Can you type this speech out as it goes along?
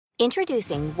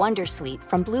Introducing Wondersuite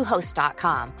from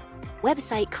Bluehost.com.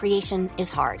 Website creation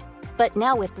is hard, but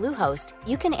now with Bluehost,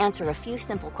 you can answer a few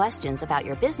simple questions about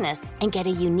your business and get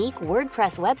a unique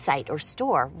WordPress website or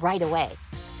store right away.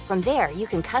 From there, you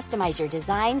can customize your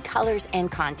design, colors,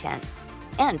 and content.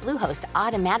 And Bluehost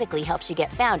automatically helps you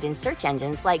get found in search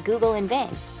engines like Google and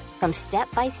Bing. From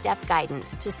step-by-step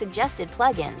guidance to suggested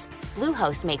plugins,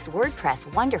 Bluehost makes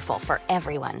WordPress wonderful for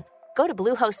everyone. Go to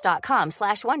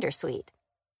bluehost.com/wondersuite.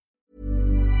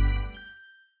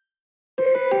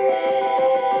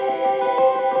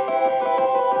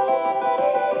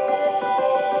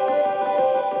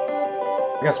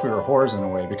 I guess we were whores in a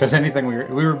way, because anything we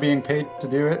were being paid to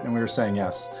do it, and we were saying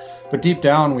yes. But deep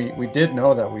down, we did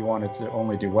know that we wanted to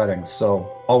only do weddings. So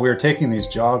while we were taking these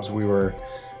jobs, we were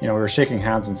shaking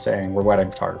hands and saying, we're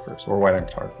wedding photographers, we're wedding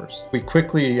photographers. We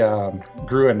quickly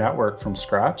grew a network from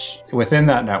scratch. Within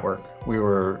that network, we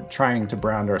were trying to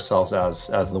brand ourselves as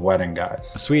the wedding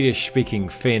guys. A Swedish-speaking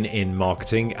Finn in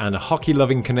marketing and a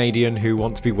hockey-loving Canadian who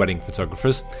want to be wedding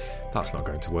photographers. That's not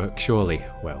going to work, surely.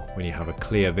 Well, when you have a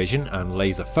clear vision and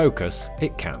laser focus,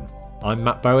 it can. I'm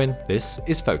Matt Bowen, this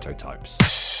is Phototypes.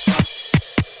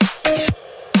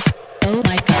 Oh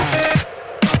my god.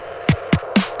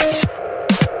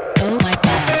 Oh my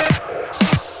god.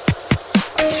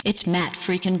 It's Matt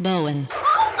freaking Bowen.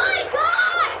 Oh my gosh!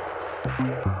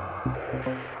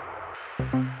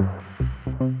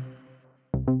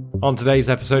 On today's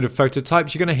episode of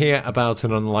Phototypes, you're going to hear about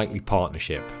an unlikely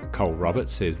partnership. Cole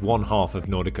Roberts is one half of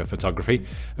Nordica Photography,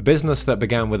 a business that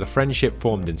began with a friendship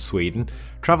formed in Sweden,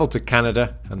 travelled to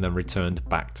Canada, and then returned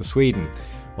back to Sweden.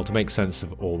 Well, to make sense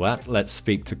of all that, let's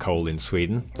speak to Cole in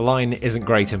Sweden. The line isn't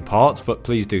great in parts, but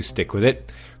please do stick with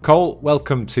it. Cole,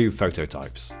 welcome to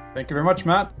Phototypes. Thank you very much,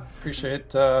 Matt. Appreciate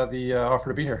the offer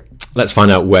to be here. Let's find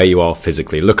out where you are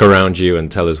physically. Look around you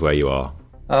and tell us where you are.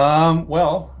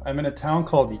 Well, I'm in a town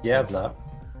called Gävle,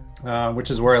 which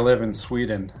is where I live in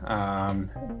Sweden.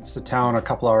 It's a town a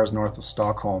couple hours north of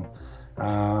Stockholm.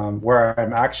 Where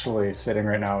I'm actually sitting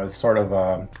right now is sort of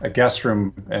a guest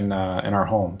room in our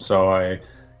home. So I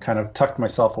kind of tucked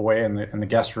myself away in the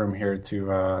guest room here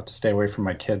to stay away from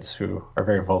my kids, who are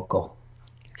very vocal.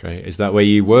 Okay, is that where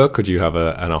you work, or do you have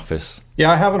an office?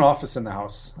 Yeah, I have an office in the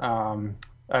house.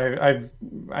 I've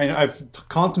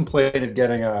contemplated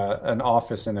getting an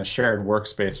office in a shared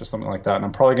workspace or something like that, and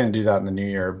I'm probably going to do that in the new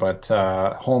year. But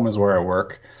home is where I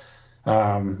work.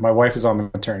 My wife is on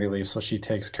maternity leave, so she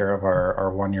takes care of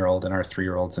our 1-year-old and our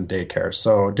 3-year-olds in daycare.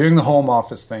 So doing the home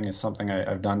office thing is something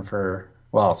I've done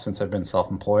since I've been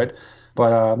self-employed.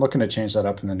 But I'm looking to change that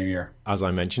up in the new year. As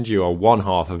I mentioned, you are one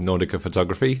half of Nordica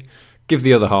Photography. Give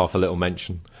the other half a little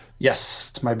mention.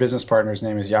 Yes, my business partner's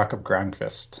name is Jakob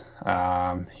Granqvist.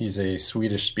 He's a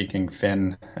Swedish-speaking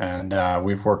Finn, and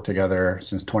we've worked together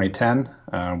since 2010.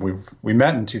 We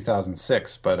met in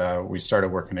 2006, but we started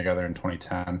working together in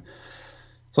 2010.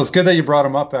 So it's good that you brought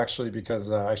him up, actually,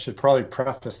 because I should probably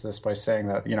preface this by saying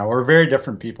that, we're very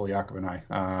different people, Jakob and I.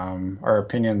 Our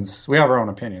opinions, we have our own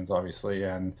opinions, obviously,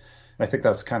 and I think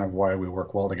that's kind of why we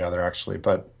work well together, actually.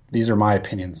 But these are my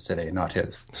opinions today, not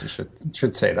his. So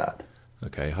should say that.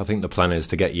 Okay, I think the plan is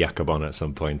to get Jakob on at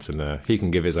some point, and he can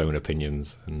give his own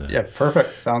opinions. And yeah,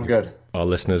 perfect. Sounds good. Our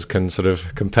listeners can sort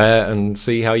of compare and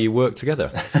see how you work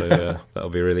together. So that'll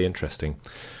be really interesting.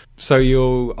 So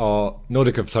you are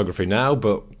Nordica Photography now,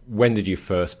 but when did you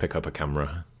first pick up a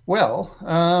camera? Well,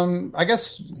 I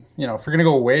guess, if we're going to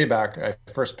go way back, I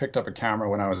first picked up a camera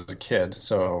when I was a kid.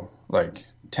 So like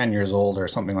 10 years old or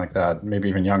something like that, maybe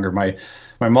even younger. My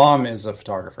mom is a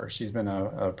photographer. She's been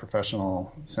a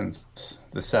professional since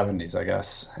the 70s, I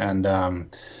guess. And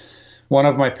one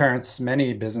of my parents'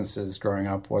 many businesses growing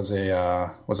up was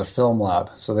a film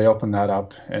lab. So they opened that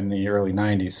up in the early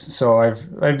 90s. So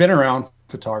I've been around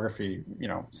photography,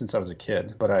 since I was a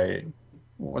kid, but I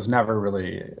was never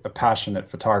really a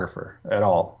passionate photographer at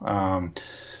all.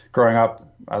 Growing up,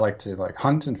 I liked to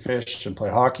hunt and fish and play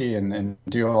hockey and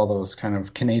do all those kind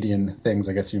of Canadian things,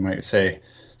 I guess you might say.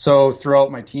 So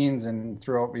throughout my teens and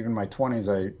throughout even my 20s,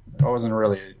 I wasn't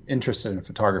really interested in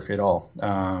photography at all.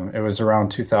 It was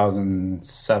around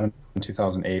 2007,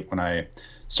 2008 when I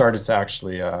started to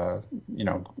actually,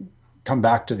 come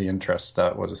back to the interest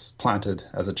that was planted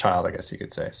as a child, I guess you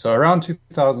could say. So around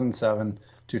 2007,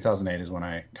 2008 is when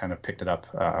I kind of picked it up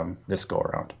this go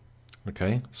around.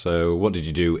 Okay, so what did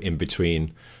you do in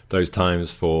between those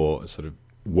times for sort of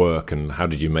work, and how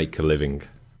did you make a living?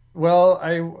 Well,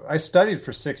 I studied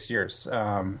for 6 years.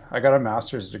 I got a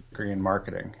master's degree in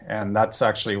marketing, and that's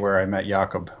actually where I met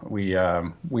Jakob. We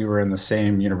were in the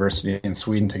same university in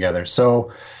Sweden together.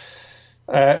 So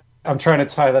I'm trying to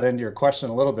tie that into your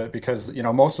question a little bit because,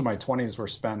 most of my 20s were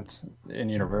spent in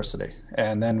university.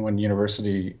 And then when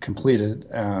university completed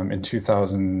in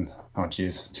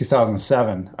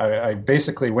 2007, I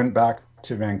basically went back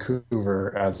to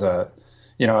Vancouver as a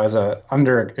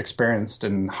underexperienced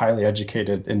and highly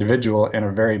educated individual in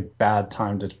a very bad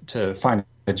time to find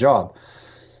a job.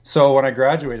 So when I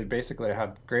graduated, basically I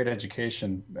had great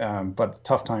education, but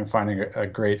tough time finding a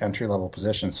great entry level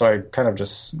position. So I kind of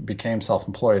just became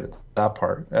self-employed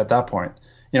at that point.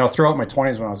 Throughout my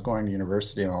 20s when I was going to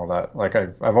university and all that, like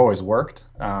I've always worked,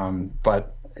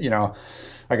 but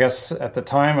I guess at the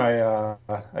time I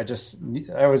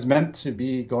was meant to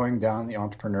be going down the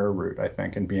entrepreneur route, I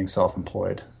think, and being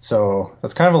self-employed. So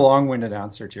that's kind of a long-winded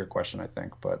answer to your question, I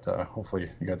think, but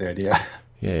hopefully you got the idea.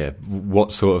 Yeah.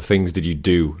 What sort of things did you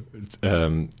do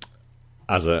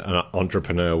as an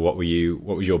entrepreneur? What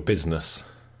was your business?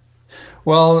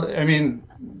 Well, I mean,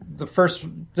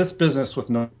 this business with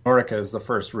Nordica is the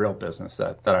first real business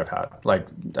that I've had. Like,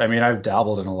 I mean, I've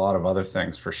dabbled in a lot of other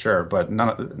things for sure, but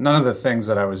none of the things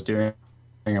that I was doing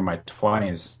in my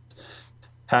 20s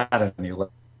had any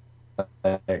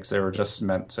legs. They were just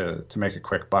meant to make a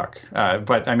quick buck.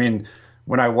 But I mean,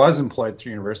 when I was employed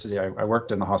through university, I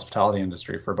worked in the hospitality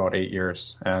industry for about 8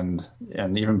 years, and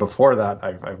even before that,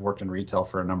 I've worked in retail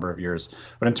for a number of years.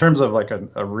 But in terms of like a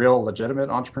real legitimate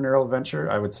entrepreneurial venture,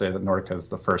 I would say that Nordica is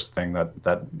the first thing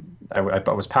that I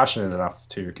was passionate enough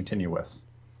to continue with.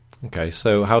 Okay,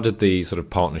 so how did the sort of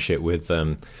partnership with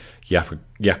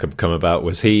Jakob come about?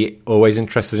 Was he always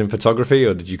interested in photography,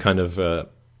 or did you kind of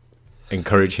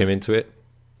encourage him into it?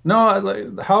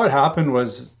 No, how it happened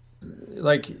was,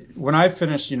 like, when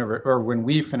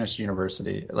we finished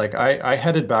university, like I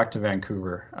headed back to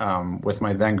Vancouver with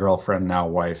my then girlfriend, now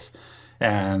wife,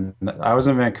 and I was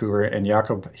in Vancouver, and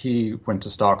Jakob, he went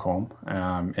to Stockholm,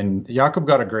 and Jakob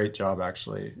got a great job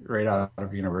actually right out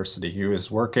of university. He was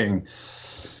working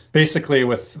basically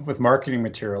with marketing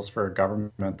materials for a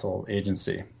governmental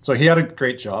agency. So he had a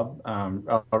great job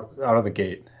out of the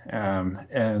gate,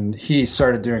 and he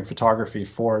started doing photography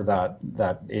for that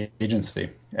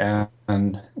agency.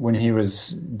 And when he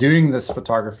was doing this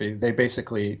photography, they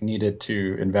basically needed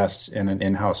to invest in an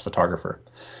in-house photographer.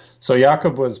 So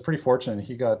Jakob was pretty fortunate.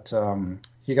 He got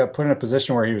put in a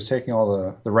position where he was taking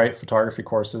all the right photography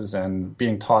courses and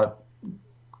being taught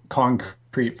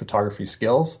concrete photography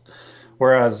skills.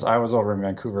 Whereas I was over in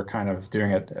Vancouver kind of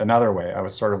doing it another way. I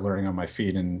was sort of learning on my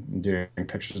feet and doing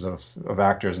pictures of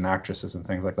actors and actresses and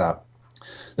things like that.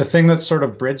 The thing that sort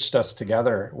of bridged us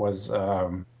together was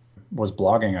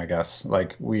blogging, I guess.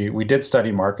 Like we did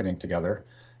study marketing together,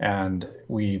 and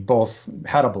we both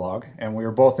had a blog, and we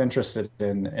were both interested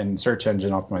in search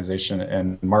engine optimization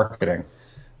and marketing.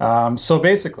 So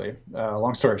basically,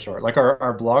 long story short, like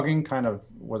our blogging kind of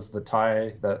was the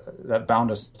tie that bound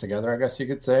us together, I guess you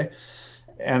could say.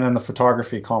 And then the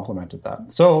photography complemented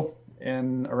that. So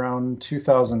in around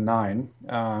 2009,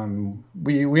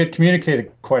 we had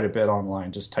communicated quite a bit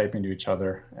online, just typing to each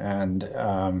other,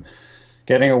 and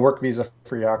getting a work visa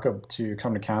for Jakob to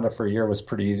come to Canada for a year was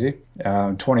pretty easy.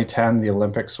 2010, the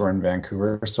Olympics were in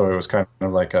Vancouver, so it was kind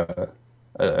of like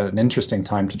an interesting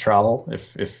time to travel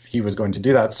if he was going to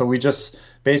do that. So we just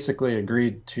basically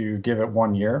agreed to give it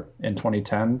 1 year in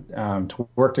 2010 to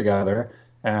work together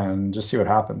and just see what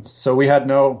happens. So we had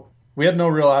no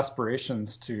real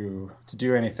aspirations to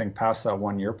do anything past that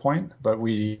 1 year point, but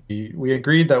we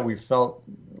agreed that we felt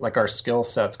like our skill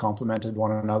sets complemented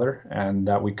one another and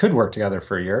that we could work together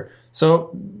for a year.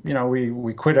 So,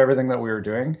 we quit everything that we were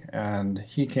doing, and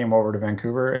he came over to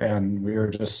Vancouver, and we were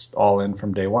just all in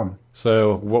from day one.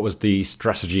 So what was the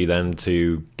strategy then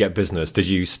to get business? Did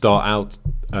you start out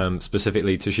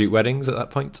specifically to shoot weddings at that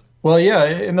point? Well, yeah,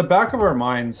 in the back of our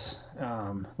minds,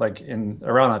 like in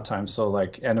around that time, so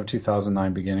like end of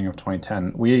 2009, beginning of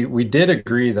 2010, we did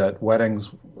agree that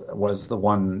weddings was the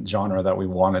one genre that we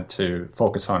wanted to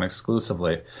focus on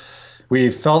exclusively. We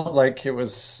felt like it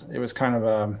was kind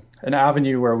of an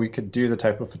avenue where we could do the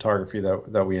type of photography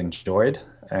that we enjoyed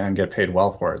and get paid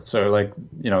well for it. So like,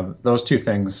 those two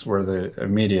things were the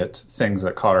immediate things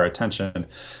that caught our attention.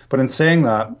 But in saying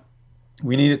that,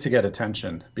 we needed to get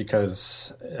attention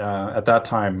because at that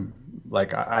time,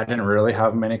 like I didn't really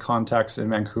have many contacts in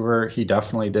Vancouver. He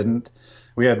definitely didn't.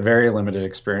 We had very limited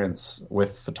experience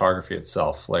with photography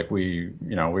itself. Like we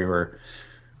were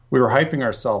hyping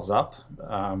ourselves up,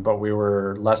 but we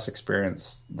were less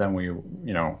experienced than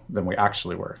we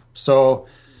actually were. So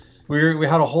we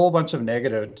had a whole bunch of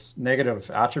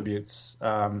negative attributes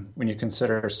when you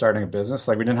consider starting a business.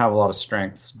 Like we didn't have a lot of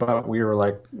strengths, but we were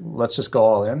like, let's just go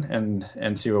all in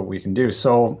and see what we can do.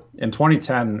 So in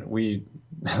 2010, we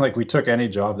like we took any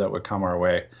job that would come our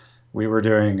way. We were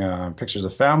doing pictures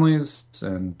of families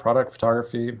and product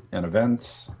photography and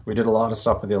events. We did a lot of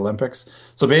stuff with the Olympics.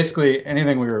 So basically,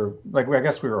 anything we were like, I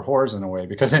guess we were whores in a way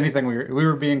because anything we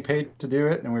were being paid to do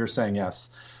it, and we were saying yes.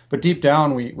 But deep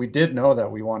down, we did know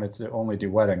that we wanted to only do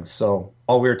weddings. So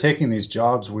while we were taking these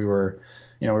jobs, we were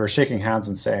shaking hands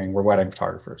and saying, we're wedding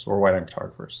photographers. We're wedding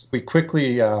photographers. We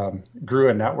quickly grew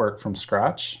a network from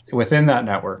scratch. Within that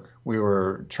network, we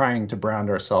were trying to brand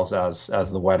ourselves as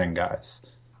the wedding guys.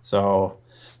 So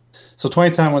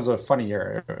 2010 was a funny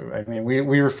year. I mean,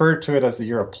 we referred to it as the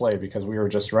year of play because we were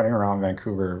just running around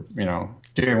Vancouver,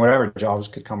 doing whatever jobs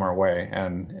could come our way.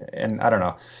 And I don't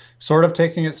know, sort of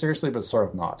taking it seriously, but sort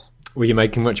of not. Were you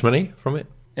making much money from it?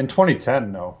 In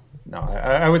 2010, no.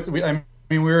 I mean,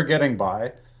 we were getting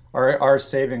by. Our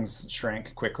savings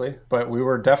shrank quickly, but we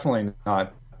were definitely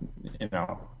not,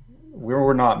 we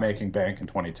were not making bank in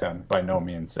 2010 by no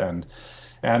means.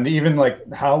 And even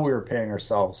like how we were paying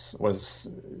ourselves was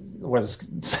it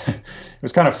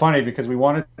was kind of funny because we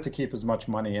wanted to keep as much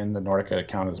money in the Nordica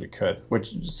account as we could.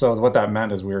 So what that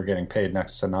meant is we were getting paid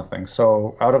next to nothing.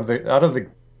 So out of the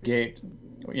gate,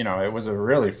 it was a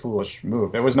really foolish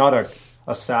move. It was not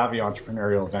a savvy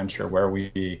entrepreneurial venture where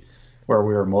we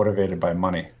were motivated by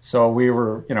money. So we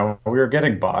were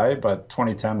getting by, but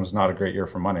 2010 was not a great year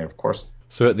for money, of course.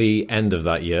 So at the end of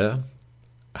that year,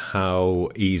 how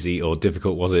easy or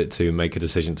difficult was it to make a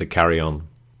decision to carry on?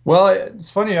 Well, it's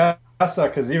funny you asked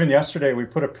that because even yesterday we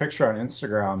put a picture on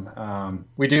Instagram.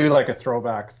 We do like a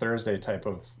throwback Thursday type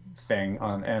of thing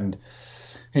and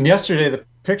yesterday the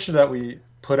picture that we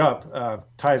put up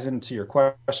ties into your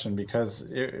question because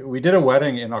we did a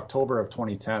wedding in October of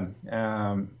 2010.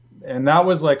 And that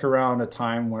was like around a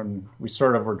time when we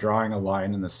sort of were drawing a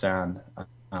line in the sand.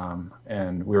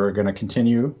 And we were going to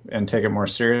continue and take it more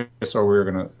serious, or we were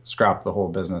going to scrap the whole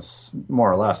business,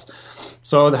 more or less.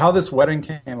 So how this wedding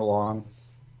came along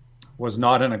was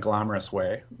not in a glamorous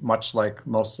way, much like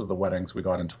most of the weddings we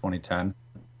got in 2010.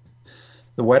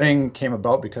 The wedding came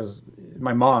about because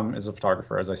my mom is a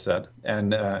photographer, as I said,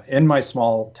 and in my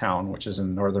small town, which is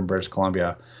in northern British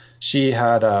Columbia, she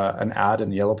had an ad in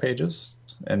the Yellow Pages,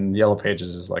 and Yellow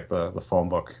Pages is like the phone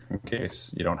book, in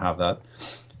case you don't have that.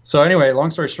 So anyway,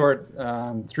 long story short,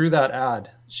 through that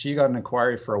ad, she got an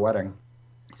inquiry for a wedding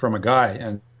from a guy.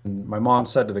 And my mom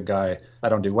said to the guy, I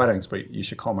don't do weddings, but you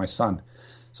should call my son.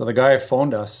 So the guy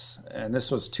phoned us, and this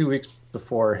was 2 weeks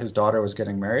before his daughter was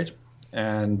getting married,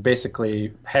 and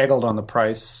basically haggled on the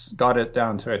price, got it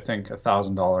down to, I think,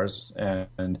 $1,000.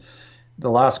 And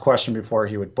the last question before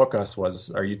he would book us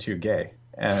was, are you two gay?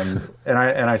 And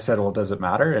I said, well, does it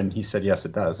matter? And he said, yes,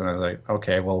 it does. And I was like,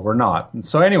 okay, well, we're not. And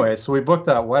so anyway, so we booked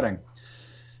that wedding.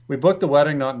 We booked the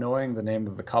wedding not knowing the name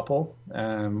of the couple.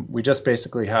 We just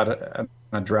basically had an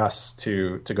address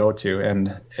to go to.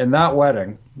 And in that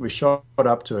wedding, we showed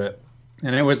up to it.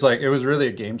 And it was really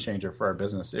a game changer for our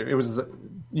business. It was,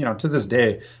 to this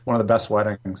day, one of the best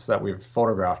weddings that we've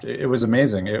photographed. It was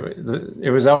amazing. It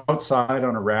was outside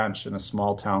on a ranch in a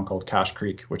small town called Cache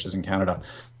Creek, which is in Canada.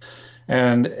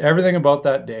 And everything about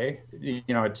that day,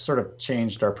 it sort of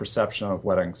changed our perception of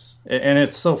weddings. And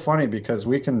it's so funny because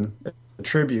we can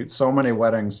attribute so many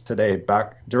weddings today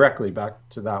directly back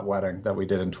to that wedding that we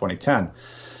did in 2010.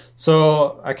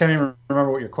 So I can't even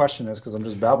remember what your question is because I'm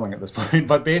just babbling at this point.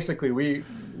 But basically, we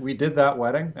did that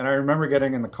wedding. And I remember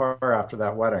getting in the car after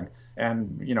that wedding.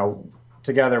 And,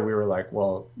 together we were like,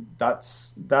 well,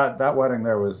 that wedding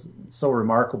there was so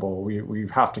remarkable. We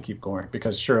have to keep going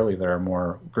because surely there are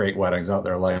more great weddings out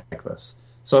there like this.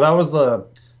 So that was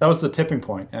the tipping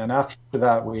point. And after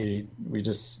that, we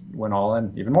just went all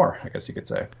in even more, I guess you could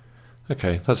say.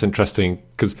 Okay, that's interesting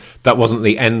because that wasn't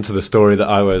the end to the story that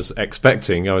I was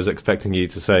expecting. I was expecting you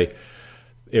to say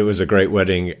it was a great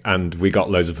wedding and we got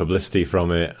loads of publicity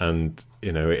from it and,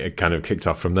 it kind of kicked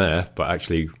off from there. But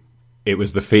actually, it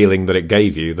was the feeling that it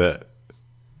gave you that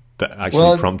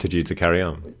actually prompted you to carry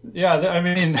on. Yeah, I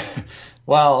mean,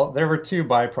 well, there were two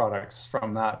byproducts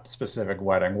from that specific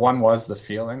wedding. One was the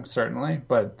feeling, certainly,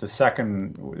 but the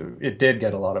second, it did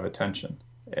get a lot of attention,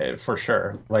 for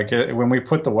sure. Like when we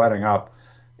put the wedding up,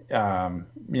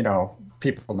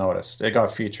 people noticed. It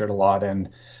got featured a lot. And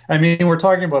I mean, we're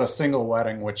talking about a single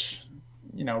wedding, which,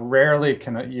 rarely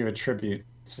can you attribute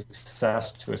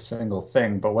success to a single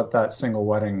thing, but what that single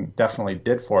wedding definitely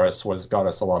did for us was got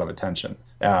us a lot of attention.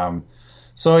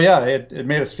 So yeah, it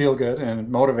made us feel good and it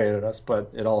motivated us,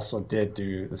 but it also did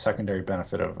do the secondary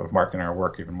benefit of marketing our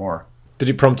work even more. Did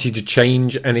it prompt you to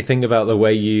change anything about the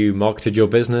way you marketed your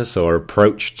business or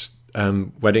approached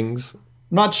weddings?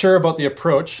 Not sure about the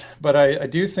approach, but I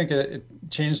do think it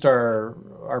changed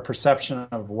our perception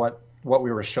of what what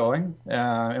we were showing.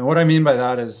 And what I mean by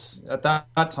that is at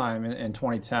that time in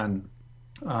 2010,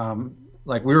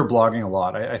 like we were blogging a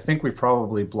lot. I think we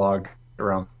probably blogged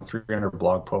around 300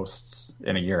 blog posts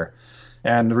in a year.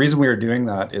 And the reason we were doing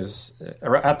that is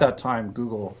at that time,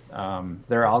 Google,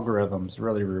 their algorithms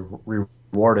really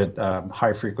rewarded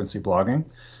high frequency blogging.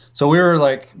 So we were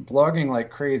like blogging like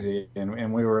crazy,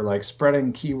 and we were like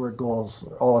spreading keyword goals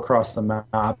all across the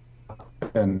map.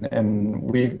 And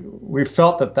we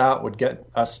felt that would get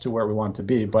us to where we want to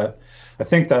be. But I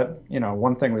think that,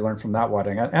 one thing we learned from that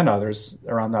wedding and others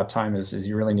around that time is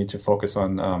you really need to focus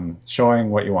on showing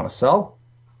what you want to sell.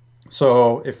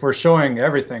 So if we're showing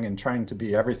everything and trying to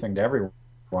be everything to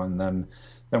everyone, then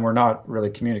we're not really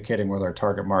communicating with our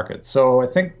target market. So I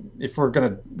think if we're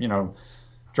going to,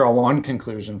 draw one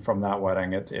conclusion from that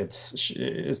wedding,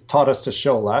 it's taught us to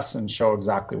show less and show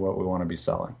exactly what we want to be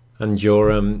selling. And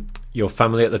your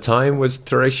family at the time, was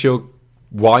Therese your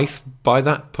wife by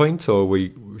that point, or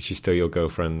was she still your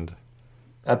girlfriend?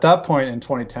 At that point in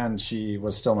 2010, she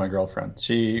was still my girlfriend.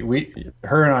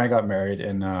 Her and I got married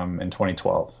in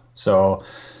 2012. So,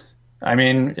 I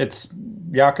mean, it's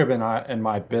Jakob and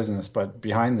my business, but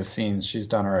behind the scenes, she's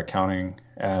done our accounting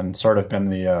and sort of been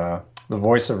the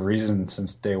voice of reason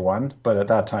since day one. But at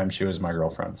that time, she was my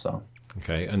girlfriend. So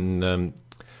okay, and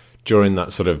during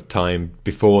that sort of time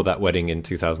before that wedding in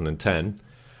 2010,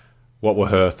 what were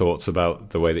her thoughts about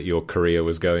the way that your career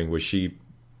was going? Was she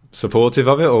supportive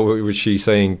of it, or was she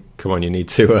saying, "Come on, you need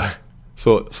to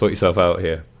sort yourself out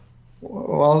here"?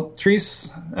 Well, Therese,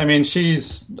 I mean,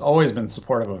 she's always been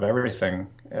supportive of everything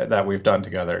that we've done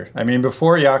together. I mean,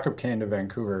 before Jakob came to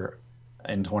Vancouver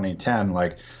in 2010,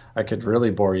 like, I could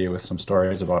really bore you with some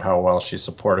stories about how well she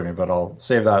supported me, but I'll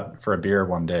save that for a beer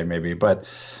one day maybe. But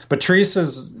Therese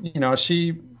is,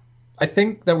 I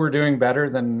think that we're doing better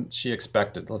than she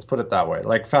expected. Let's put it that way.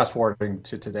 Like, fast forwarding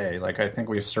to today, like, I think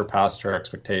we've surpassed her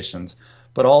expectations.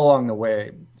 But all along the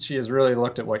way, she has really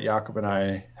looked at what Jakob and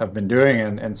I have been doing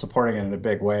and supporting it in a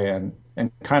big way, and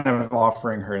kind of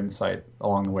offering her insight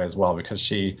along the way as well, because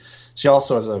she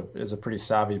also is a pretty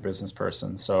savvy business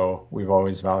person. So we've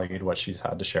always valued what she's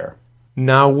had to share.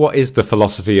 Now, what is the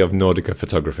philosophy of Nordica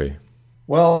Photography?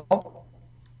 Well,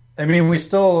 I mean, we're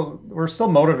still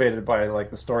motivated by like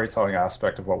the storytelling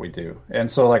aspect of what we do.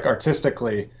 And so like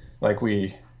artistically, like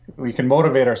we can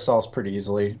motivate ourselves pretty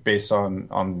easily based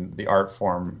on the art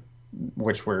form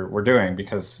which we're doing,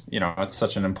 because it's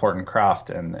such an important craft,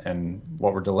 and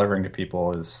what we're delivering to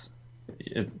people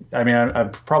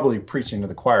I'm probably preaching to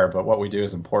the choir, but what we do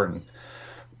is important.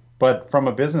 But from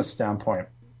a business standpoint,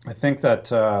 I think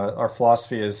that our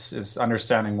philosophy is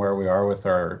understanding where we are with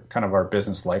our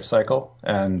business life cycle.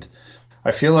 And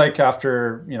I feel like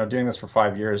after doing this for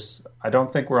 5 years, I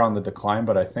don't think we're on the decline,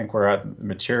 but I think we're at the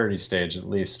maturity stage, at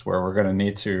least, where we're going to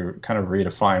need to kind of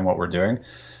redefine what we're doing,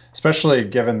 especially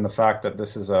given the fact that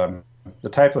this is the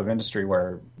type of industry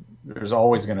where there's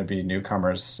always going to be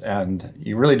newcomers, and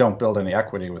you really don't build any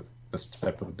equity with this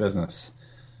type of business.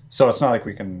 So it's not like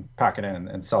we can pack it in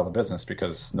and sell the business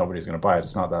because nobody's going to buy it.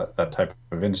 It's not that type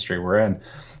of industry we're in.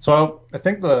 So I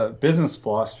think the business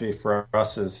philosophy for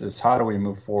us is how do we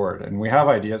move forward? And we have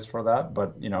ideas for that,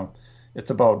 but it's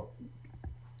about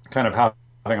kind of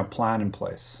having a plan in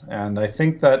place. And I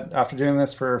think that after doing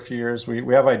this for a few years,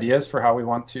 we have ideas for how we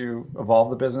want to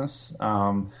evolve the business.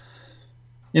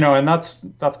 And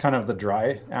that's kind of the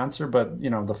dry answer, but the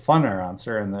funner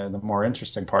answer and the more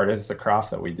interesting part is the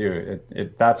craft that we do.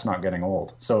 That's not getting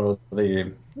old. So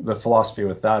the philosophy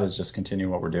with that is just continue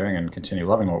what we're doing and continue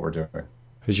loving what we're doing.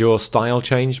 Has your style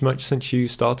changed much since you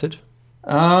started?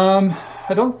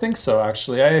 I don't think so,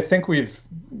 actually. I think we've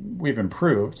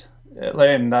improved,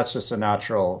 and that's just a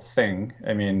natural thing.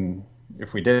 I mean,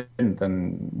 if we didn't,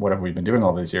 then what have we been doing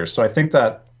all these years? So I think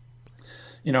that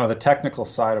the technical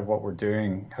side of what we're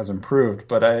doing has improved,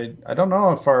 but I don't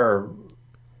know if our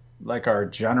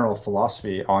general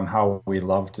philosophy on how we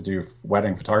love to do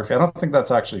wedding photography, I don't think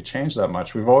that's actually changed that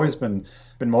much. We've always been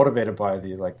motivated by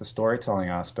the storytelling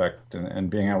aspect and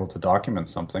being able to document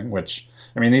something, which,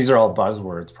 I mean, these are all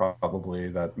buzzwords probably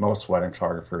that most wedding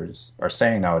photographers are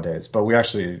saying nowadays, but we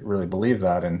actually really believe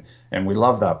that, and we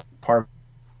love that part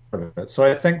of it. So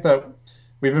I think that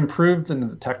we've improved in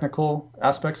the technical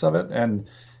aspects of it, and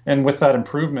with that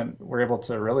improvement, we're able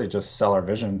to really just sell our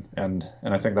vision, and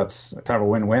I think that's kind of a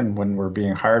win-win when we're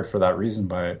being hired for that reason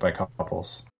by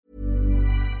couples.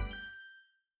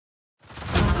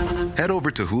 Head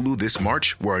over to Hulu this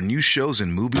March, where our new shows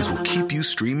and movies will keep you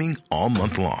streaming all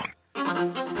month long.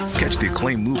 Catch the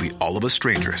acclaimed movie All of Us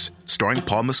Strangers, starring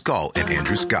Paul Mescal and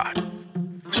Andrew Scott.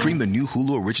 Stream the new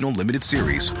Hulu original limited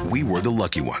series We Were the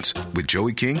Lucky Ones with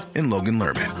Joey King and Logan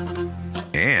Lerman.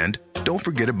 And don't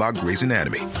forget about Grey's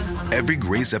Anatomy. Every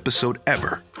Grey's episode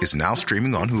ever is now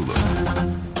streaming on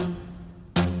Hulu.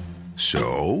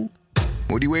 So,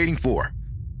 what are you waiting for?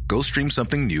 Go stream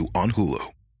something new on Hulu.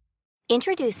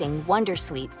 Introducing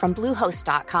Wondersuite from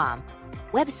Bluehost.com.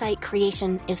 Website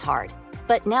creation is hard,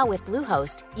 but now with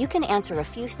Bluehost, you can answer a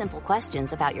few simple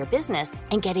questions about your business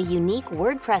and get a unique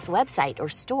WordPress website or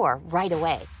store right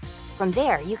away. From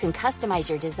there, you can customize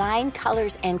your design,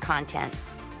 colors, and content.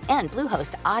 And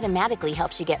Bluehost automatically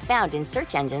helps you get found in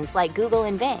search engines like Google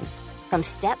and Bing. From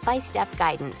step-by-step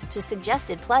guidance to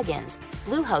suggested plugins,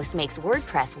 Bluehost makes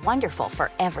WordPress wonderful for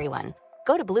everyone.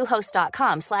 Go to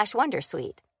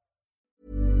bluehost.com/wondersuite.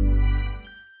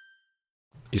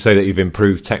 You say that you've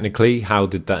improved technically. How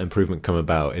did that improvement come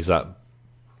about? Is that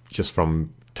just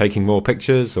from taking more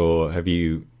pictures, or have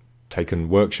you taken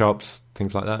workshops,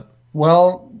 things like that?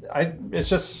 Well, it's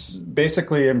just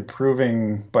basically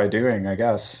improving by doing, I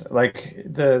guess. Like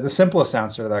the simplest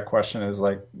answer to that question is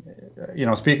like,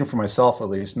 speaking for myself at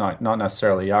least, not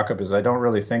necessarily Jakob, is I don't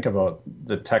really think about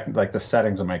the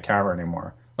settings of my camera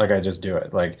anymore. Like I just do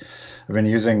it. Like I've been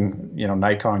using,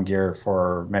 Nikon gear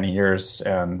for many years,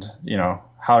 and,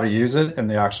 how to use it and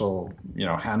the actual,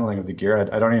 handling of the gear,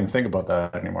 I don't even think about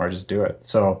that anymore. I just do it.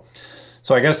 So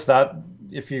I guess that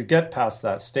if you get past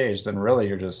that stage, then really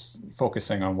you're just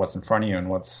focusing on what's in front of you and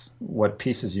what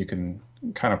pieces you can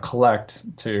kind of collect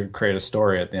to create a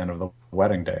story at the end of the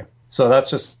wedding day. So that's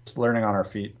just learning on our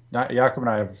feet. Jakob and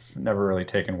I have never really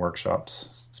taken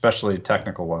workshops, especially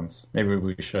technical ones. Maybe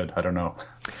we should. I don't know.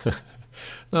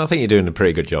 No, I think you're doing a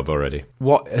pretty good job already.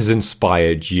 What has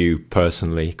inspired you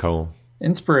personally, Cole?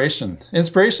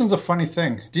 Inspiration's a funny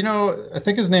thing. Do you know, I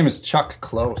think his name is Chuck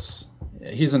Close.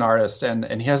 He's an artist,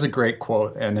 and he has a great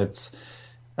quote, and it's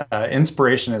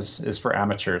inspiration is for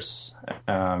amateurs.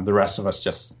 The rest of us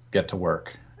just get to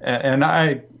work. And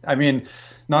I mean,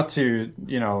 not to,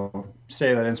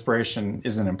 say that inspiration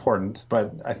isn't important,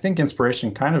 but I think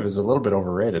inspiration kind of is a little bit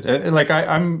overrated.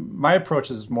 My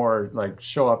approach is more like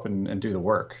show up and do the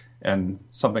work, and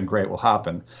something great will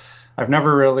happen. I've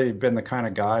never really been the kind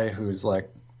of guy who's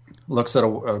like looks at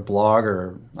a blog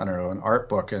or, I don't know, an art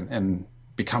book and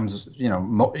becomes,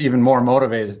 even more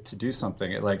motivated to do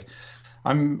something.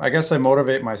 I guess I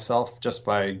motivate myself just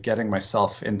by getting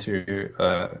myself into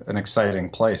an exciting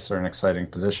place or an exciting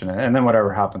position, and then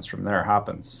whatever happens from there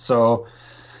happens. So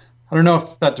I don't know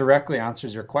if that directly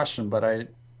answers your question, but I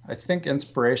think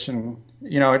inspiration,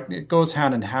 it goes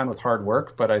hand in hand with hard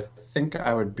work, but I think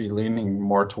I would be leaning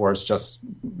more towards just,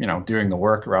 doing the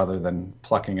work rather than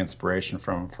plucking inspiration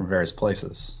from various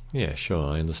places. Yeah,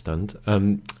 sure, I understand.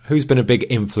 Who's been a big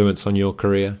influence on your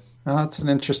career? That's an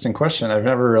interesting question. I've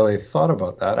never really thought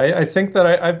about that. I think that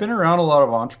I've been around a lot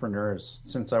of entrepreneurs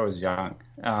since I was young.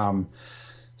 I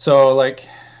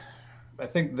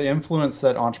think the influence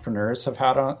that entrepreneurs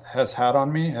has had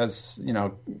on me has,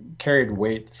 carried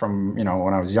weight from, when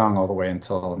I was young all the way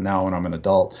until now when I'm an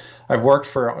adult. I've worked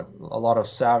for a lot of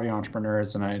savvy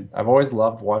entrepreneurs, and I've always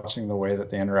loved watching the way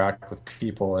that they interact with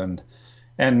people, and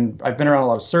I've been around a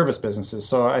lot of service businesses.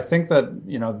 So I think that,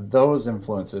 those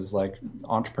influences, like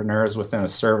entrepreneurs within a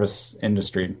service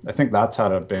industry, I think that's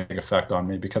had a big effect on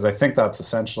me, because I think that's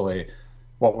essentially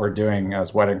what we're doing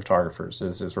as wedding photographers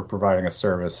is we're providing a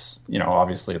service.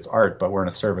 Obviously it's art, but we're in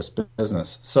a service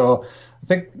business. So I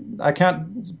think I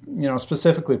can't,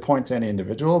 specifically point to any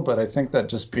individual, but I think that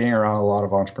just being around a lot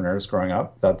of entrepreneurs growing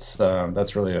up, that's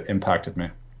really impacted me.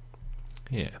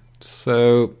 Yeah.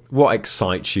 So what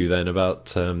excites you then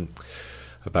about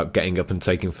getting up and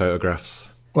taking photographs?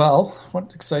 Well,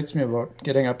 what excites me about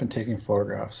getting up and taking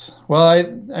photographs? Well,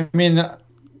 I mean,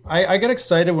 I get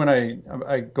excited when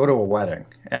I go to a wedding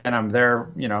and I'm there,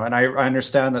 and I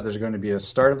understand that there's going to be a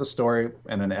start of the story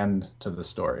and an end to the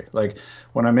story. Like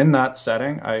when I'm in that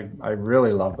setting, I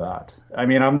really love that. I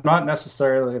mean, I'm not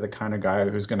necessarily the kind of guy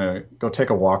who's going to go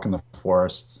take a walk in the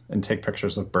forest and take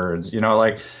pictures of birds.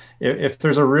 If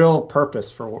there's a real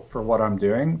purpose for what I'm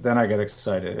doing, then I get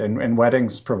excited. And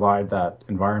weddings provide that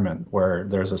environment where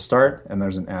there's a start and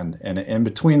there's an end. And in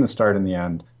between the start and the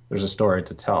end, there's a story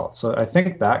to tell. So I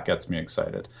think that gets me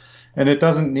excited. And it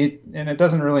doesn't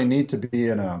really need to be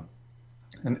in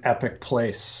an epic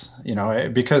place,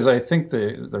 because I think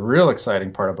the real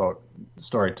exciting part about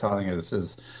storytelling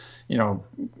is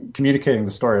communicating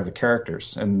the story of the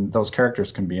characters, and those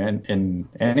characters can be in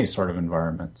any sort of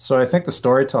environment. So I think the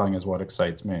storytelling is what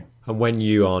excites me. And when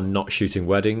you are not shooting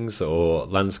weddings or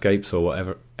landscapes or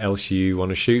whatever else you want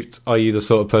to shoot, are you the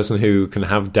sort of person who can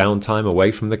have downtime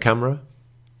away from the camera?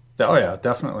 Oh yeah,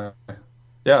 definitely.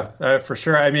 Yeah, for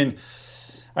sure. I mean,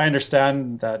 I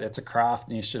understand that it's a craft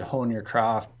and you should hone your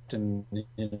craft and,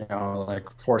 like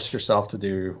force yourself to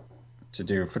do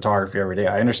photography every day.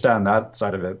 I understand that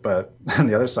side of it, but on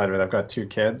the other side of it, I've got 2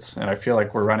 kids, and I feel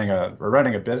like we're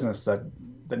running a business that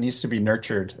needs to be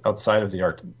nurtured outside of the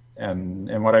art.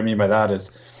 And what I mean by that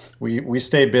is we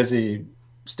stay busy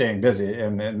staying busy,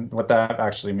 and what that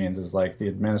actually means is like the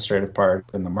administrative part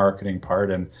and the marketing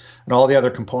part and all the other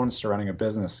components to running a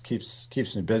business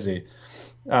keeps me busy.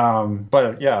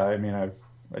 But yeah, I mean,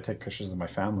 I take pictures of my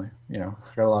family. I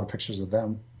got a lot of pictures of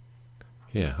them.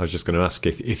 Yeah, I was just going to ask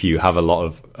if you have a lot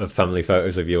of family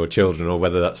photos of your children, or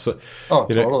whether that's...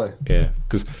 Totally. Yeah,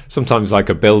 because sometimes like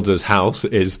a builder's house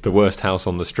is the worst house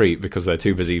on the street because they're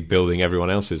too busy building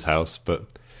everyone else's house, but...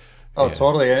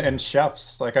 Totally. And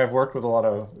chefs, like I've worked with a lot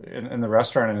of in the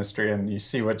restaurant industry, and you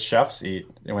see what chefs eat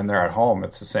when they're at home.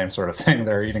 It's the same sort of thing.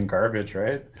 They're eating garbage,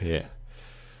 right? Yeah.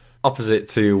 Opposite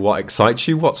to what excites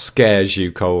you, what scares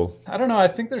you, Cole? I don't know. I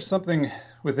think there's something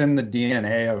within the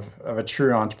DNA of a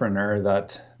true entrepreneur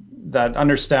that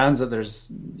understands that there's,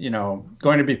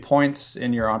 going to be points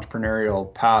in your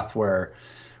entrepreneurial path where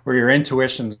your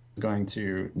intuition's going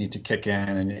to need to kick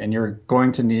in, and you're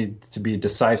going to need to be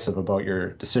decisive about your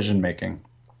decision making.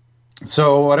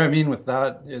 So what I mean with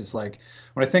that is, like,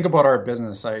 when I think about our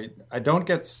business, I don't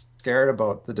get scared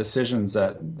about the decisions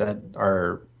that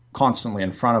are constantly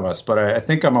in front of us, but I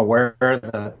think I'm aware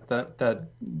that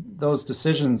those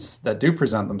decisions that do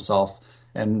present themselves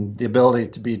and the ability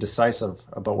to be decisive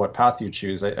about what path you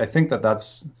choose, I think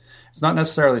that's it's not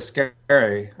necessarily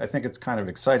scary. I think it's kind of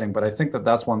exciting, but I think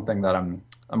that's one thing that I'm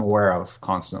aware of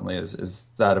constantly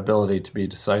is that ability to be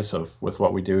decisive with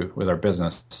what we do with our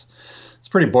business. It's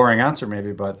a pretty boring answer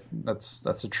maybe, but that's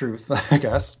the truth, I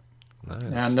guess. Nice.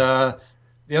 And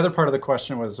the other part of the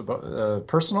question was about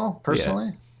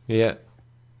personally. Yeah.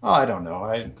 Oh, I don't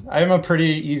know. I'm a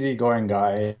pretty easygoing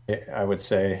guy, I would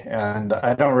say, and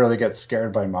I don't really get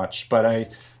scared by much. But I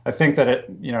think that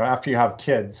after you have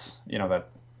kids,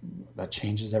 that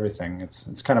changes everything.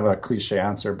 It's kind of a cliche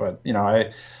answer, but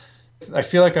I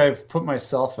feel like I've put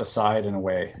myself aside in a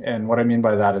way, and what I mean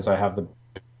by that is I have the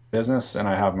business and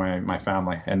I have my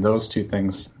family, and those two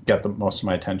things get the most of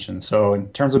my attention. So in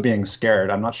terms of being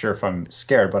scared, I'm not sure if I'm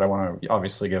scared, but I want to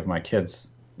obviously give my kids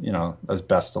as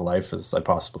best a life as I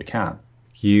possibly can.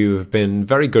 You've been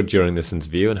very good during this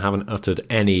interview and haven't uttered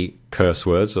any curse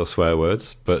words or swear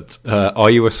words, but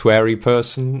are you a sweary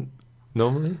person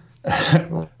normally?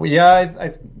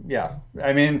 Yeah,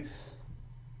 I mean,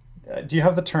 do you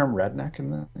have the term redneck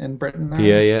in Britain now?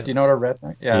 Yeah. Do you know what a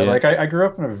redneck? Yeah. Like I grew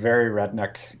up in a very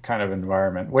redneck kind of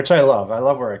environment, which I love. I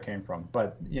love where I came from.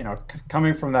 But,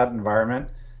 coming from that environment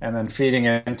and then feeding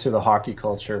into the hockey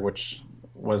culture, which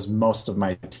was most of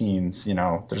my teens,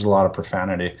 there's a lot of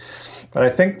profanity. But I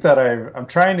think that I'm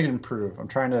trying to improve. I'm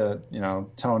trying to,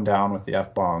 tone down with the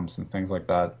F-bombs and things like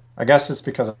that. I guess it's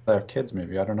because I have kids,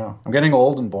 maybe. I don't know. I'm getting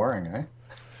old and boring, eh?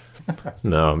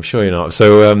 No, I'm sure you're not.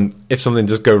 So if something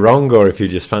does go wrong, or if you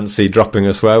just fancy dropping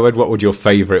a swear word, what would your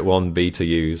favourite one be to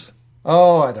use?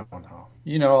 Oh, I don't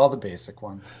know. All the basic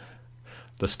ones.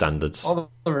 The standards. All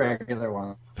the regular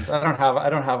ones. I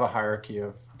don't have a hierarchy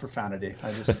of profanity.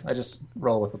 I just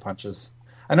roll with the punches.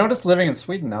 I noticed living in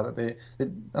Sweden now that they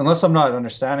unless I'm not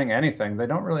understanding anything, they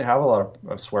don't really have a lot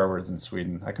of swear words in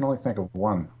Sweden. I can only think of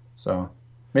one. So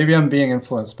maybe I'm being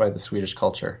influenced by the Swedish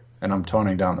culture and I'm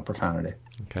toning down the profanity.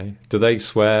 Okay. Do they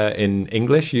swear in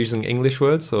English, using English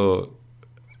words, or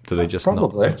do they just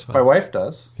probably? Not my wife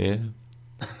does. Yeah.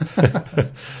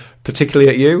 Particularly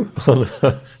at you?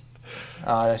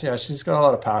 Yeah, she's got a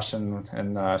lot of passion,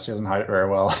 and she doesn't hide it very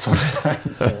well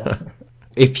sometimes. So.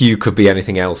 If you could be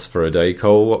anything else for a day,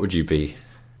 Cole, what would you be?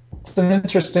 It's an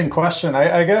interesting question.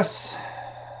 I guess,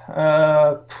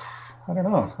 I don't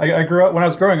know. I grew up, when I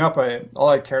was growing up, all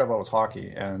I cared about was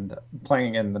hockey, and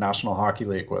playing in the National Hockey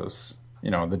League was,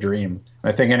 the dream.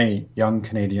 I think any young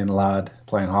Canadian lad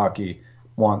playing hockey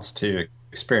wants to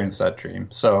experience that dream.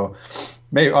 So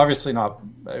maybe, obviously not,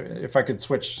 if I could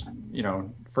switch,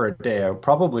 for a day, I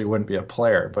probably wouldn't be a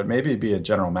player, but maybe be a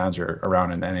general manager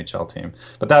around an NHL team.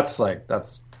 But that's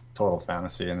total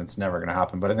fantasy, and it's never going to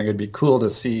happen. But I think it'd be cool to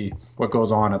see what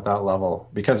goes on at that level,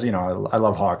 because I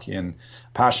love hockey and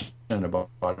passionate about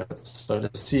it. So to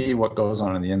see what goes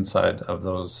on the inside of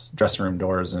those dressing room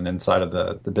doors and inside of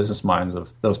the business minds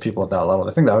of those people at that level,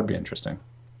 I think that would be interesting.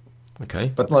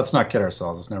 Okay, but let's not kid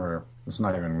ourselves. It's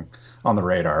not even on the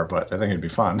radar, but I think it'd be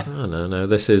fun. Oh, no.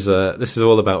 This is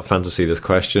all about fantasy. This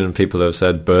question, and people have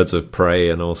said birds of prey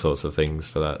and all sorts of things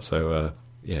for that. So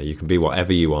you can be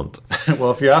whatever you want. Well,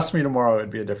 if you asked me tomorrow,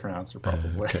 it'd be a different answer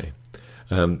probably. Okay.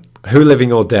 Who,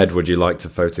 living or dead, would you like to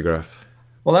photograph?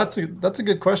 Well, that's a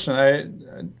good question. I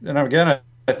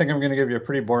think I'm going to give you a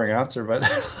pretty boring answer, but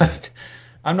like,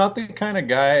 I'm not the kind of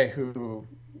guy who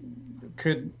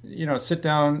could, sit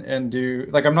down and do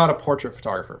like I'm not a portrait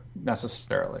photographer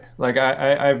necessarily. Like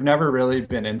I've never really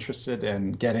been interested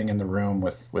in getting in the room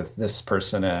with this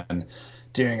person and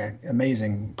doing an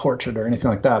amazing portrait or anything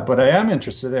like that. But I am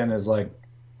interested in is like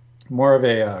more of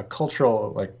a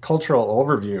cultural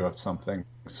overview of something.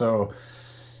 So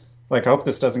like I hope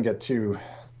this doesn't get too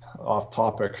off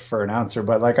topic for an answer,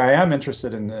 but like I am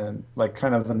interested in like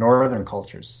kind of the northern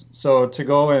cultures. So to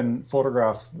go and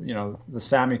photograph, the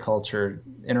Sami culture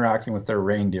interacting with their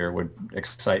reindeer would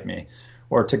excite me.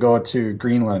 Or to go to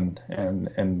Greenland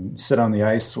and sit on the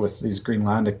ice with these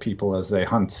Greenlandic people as they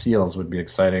hunt seals would be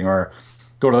exciting. Or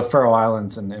go to the Faroe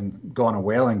Islands and go on a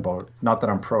whaling boat. Not that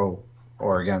I'm pro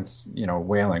or against,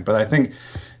 whaling, but I think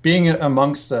being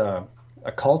amongst a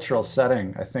cultural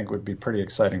setting, I think would be pretty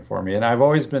exciting for me. And I've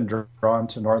always been drawn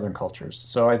to northern cultures.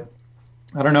 So I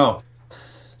don't know,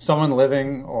 someone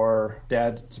living or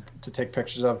dead to take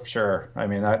pictures of, sure. I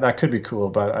mean, that could be cool,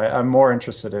 but I'm more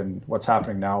interested in what's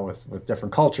happening now with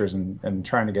different cultures and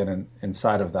trying to get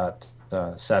inside of that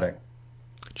setting.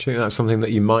 Do you think that's something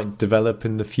that you might develop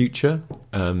in the future,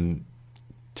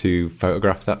 to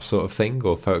photograph that sort of thing,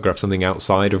 or photograph something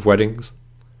outside of weddings?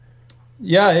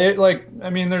 Yeah, it's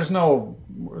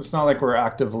not like we're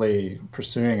actively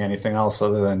pursuing anything else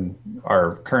other than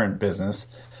our current business.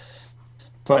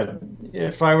 But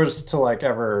if I was to like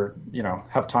ever,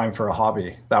 have time for a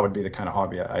hobby, that would be the kind of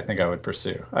hobby I think I would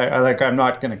pursue. I'm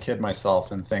not going to kid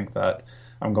myself and think that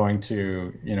I'm going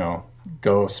to,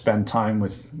 go spend time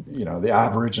with, the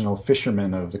Aboriginal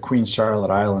fishermen of the Queen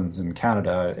Charlotte Islands in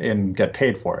Canada and get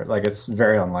paid for it. Like, it's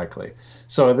very unlikely.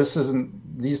 So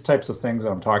these types of things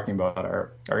that I'm talking about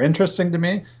are interesting to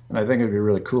me. And I think it'd be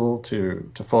really cool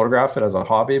to photograph it as a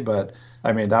hobby. But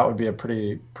I mean, that would be a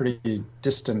pretty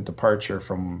distant departure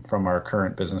from our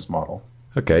current business model.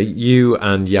 Okay. You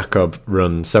and Jakob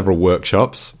run several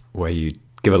workshops where you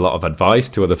give a lot of advice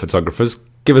to other photographers.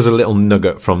 Give us a little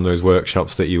nugget from those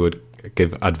workshops that you would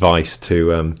give advice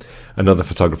to another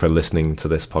photographer listening to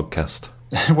this podcast.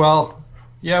 Well,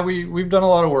 yeah, we've done a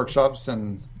lot of workshops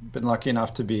and been lucky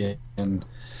enough to be in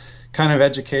kind of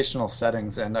educational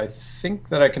settings, and I think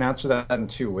that I can answer that in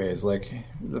two ways. Like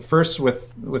the first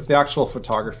with the actual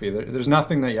photography, there's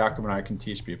nothing that Jakob and I can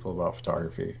teach people about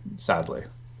photography, sadly.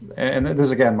 And this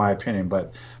is again my opinion,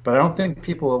 but I don't think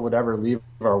people would ever leave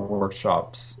our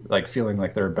workshops like feeling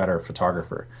like they're a better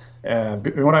photographer. And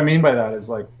what I mean by that is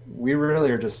like we really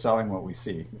are just selling what we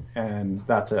see, and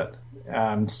that's it.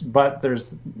 But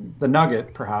there's the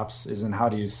nugget, perhaps, is in how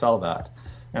do you sell that.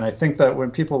 And I think that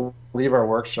when people leave our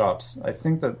workshops, I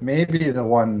think that maybe the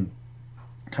one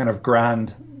kind of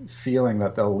grand feeling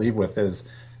that they'll leave with is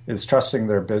trusting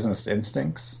their business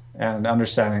instincts and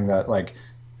understanding that like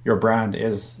your brand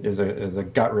is a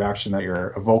gut reaction that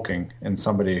you're evoking in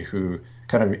somebody who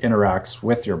kind of interacts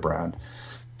with your brand.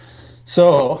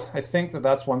 So I think that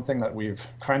that's one thing that we've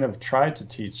kind of tried to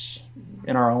teach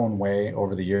in our own way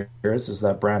over the years, is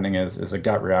that branding is a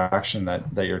gut reaction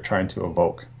that you're trying to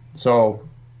evoke. So,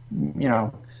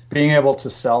 being able to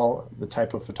sell the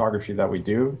type of photography that we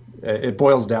do, it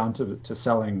boils down to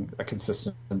selling a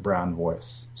consistent brand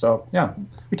voice. So, yeah,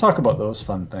 we talk about those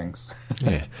fun things.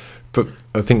 Yeah, but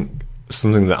I think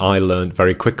something that I learned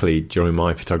very quickly during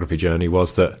my photography journey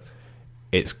was that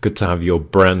it's good to have your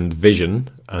brand vision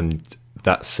and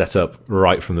that's set up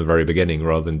right from the very beginning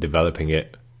rather than developing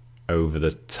it over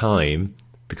the time,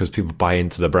 because people buy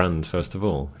into the brand first of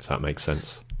all, if that makes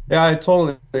sense. Yeah, I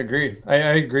totally agree. I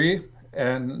agree.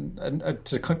 And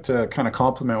to kind of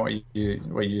complement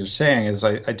what you're saying is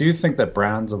I do think that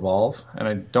brands evolve, and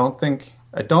I don't think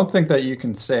that you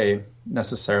can say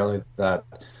necessarily that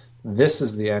this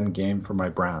is the end game for my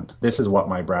brand. This is what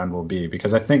my brand will be,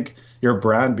 because I think your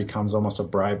brand becomes almost a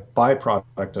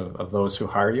byproduct of those who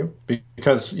hire you.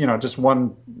 Because, just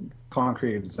one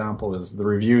concrete example is the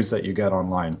reviews that you get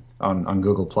online on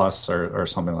Google Plus or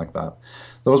something like that.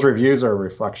 Those reviews are a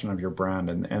reflection of your brand,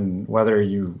 and whether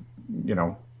you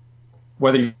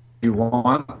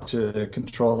want to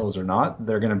control those or not,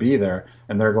 they're going to be there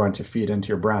and they're going to feed into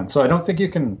your brand. So I don't think you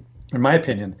can, in my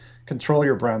opinion, control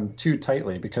your brand too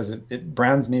tightly, because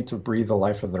brands need to breathe a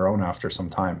life of their own after some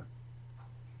time.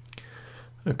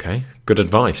 Okay, good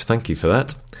advice. Thank you for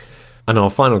that. And our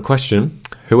final question,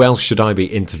 who else should I be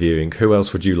interviewing? Who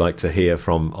else would you like to hear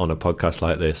from on a podcast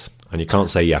like this? And you can't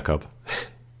say Jakob.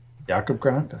 Jakob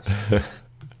Granqvist.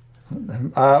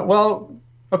 Well,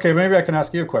 okay, maybe I can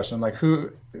ask you a question. Like,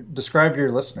 describe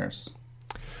your listeners?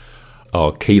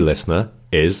 Our key listener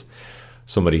is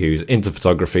somebody who's into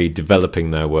photography,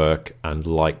 developing their work, and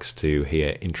likes to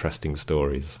hear interesting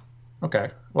stories?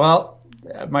 Okay. Well,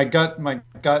 my gut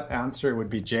answer would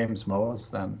be James Mose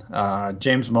then.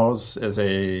 James Mose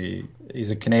he's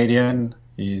a Canadian.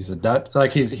 He's a Dutch,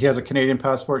 he has a Canadian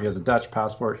passport. He has a Dutch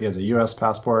passport. He has a U.S.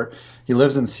 passport. He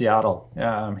lives in Seattle.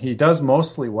 He does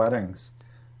mostly weddings.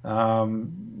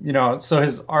 So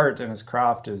his art and his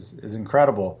craft is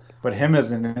incredible. But him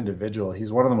as an individual,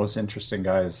 he's one of the most interesting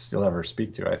guys you'll ever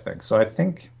speak to, I think. So I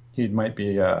think he might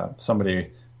be somebody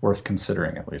worth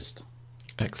considering at least.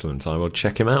 Excellent. I will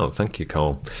check him out. Thank you,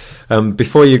 Cole.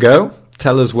 Before you go,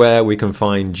 tell us where we can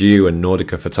find you and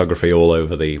Nordica Photography all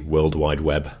over the World Wide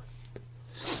Web.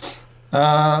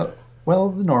 Well,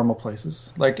 the normal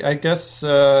places. I guess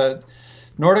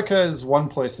Nordica is one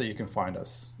place that you can find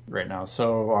us right now.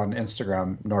 So on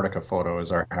Instagram, Nordica Photo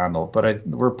is our handle. But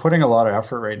we're putting a lot of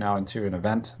effort right now into an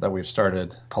event that we've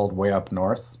started called Way Up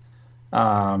North.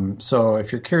 So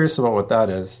if you're curious about what that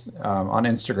is, on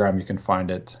Instagram you can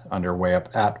find it under Way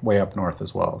Up North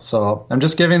as well. So I'm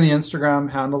just giving the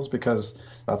Instagram handles because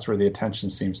that's where the attention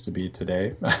seems to be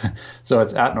today. So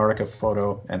it's at Nordica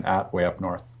Photo and at Way Up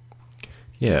North.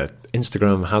 Yeah,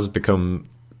 Instagram has become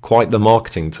quite the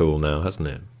marketing tool now, hasn't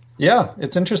it? Yeah,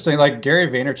 it's interesting. Like Gary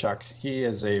Vaynerchuk, he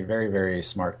is a very, very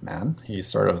smart man. He's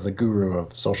sort of the guru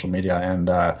of social media, and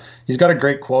he's got a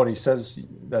great quote. He says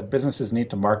that businesses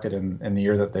need to market in the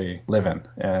year that they live in.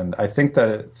 And I think that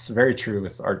it's very true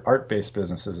with art-based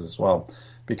businesses as well.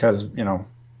 Because,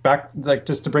 back,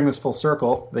 just to bring this full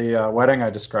circle, the wedding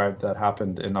I described that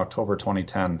happened in October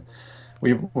 2010,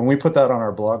 when we put that on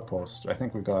our blog post, I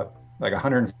think we got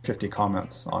 150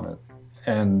 comments on it.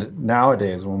 And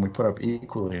nowadays, when we put up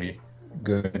equally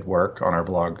good work on our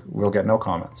blog, we'll get no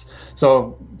comments.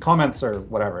 So comments are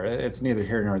whatever. It's neither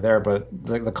here nor there, but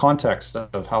the context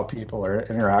of how people are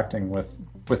interacting with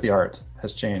the art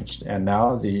has changed. And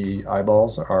now the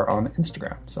eyeballs are on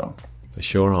Instagram. So they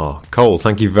sure are. Cole,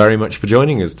 thank you very much for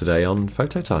joining us today on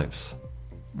Phototypes.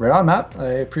 Right on, Matt.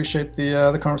 I appreciate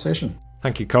the conversation.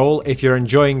 Thank you, Cole. If you're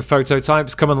enjoying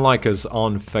Phototypes, come and like us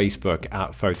on Facebook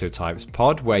at Phototypes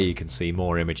Pod, where you can see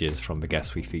more images from the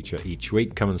guests we feature each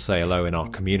week. Come and say hello in our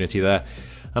community there.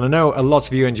 And I know a lot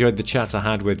of you enjoyed the chat I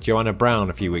had with Joanna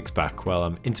Brown a few weeks back. Well,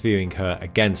 I'm interviewing her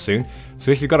again soon. So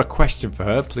if you've got a question for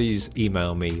her, please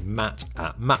email me,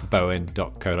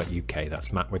 matt@mattbowen.co.uk.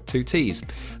 That's Matt with 2 T's.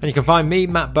 And you can find me,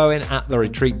 Matt Bowen, at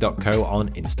theretreat.co on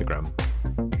Instagram.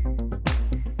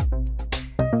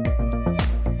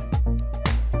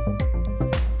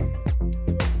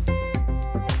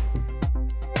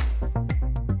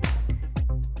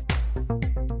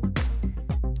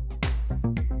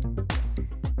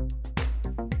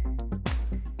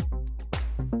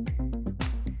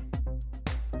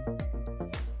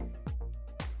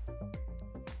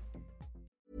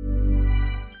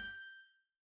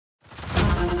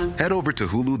 Head over to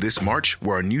Hulu this March,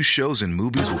 where our new shows and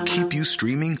movies will keep you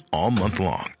streaming all month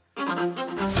long.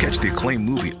 Catch the acclaimed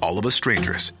movie All of Us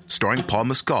Strangers, starring Paul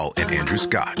Mescal and Andrew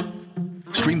Scott.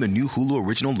 Stream the new Hulu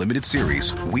original limited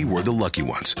series We Were the Lucky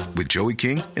Ones with Joey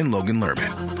King and Logan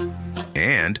Lerman.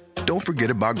 And don't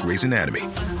forget about Grey's Anatomy.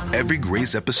 Every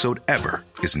Grey's episode ever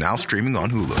is now streaming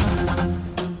on Hulu.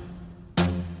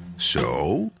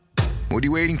 So, what are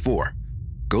you waiting for?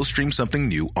 Go stream something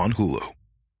new on Hulu.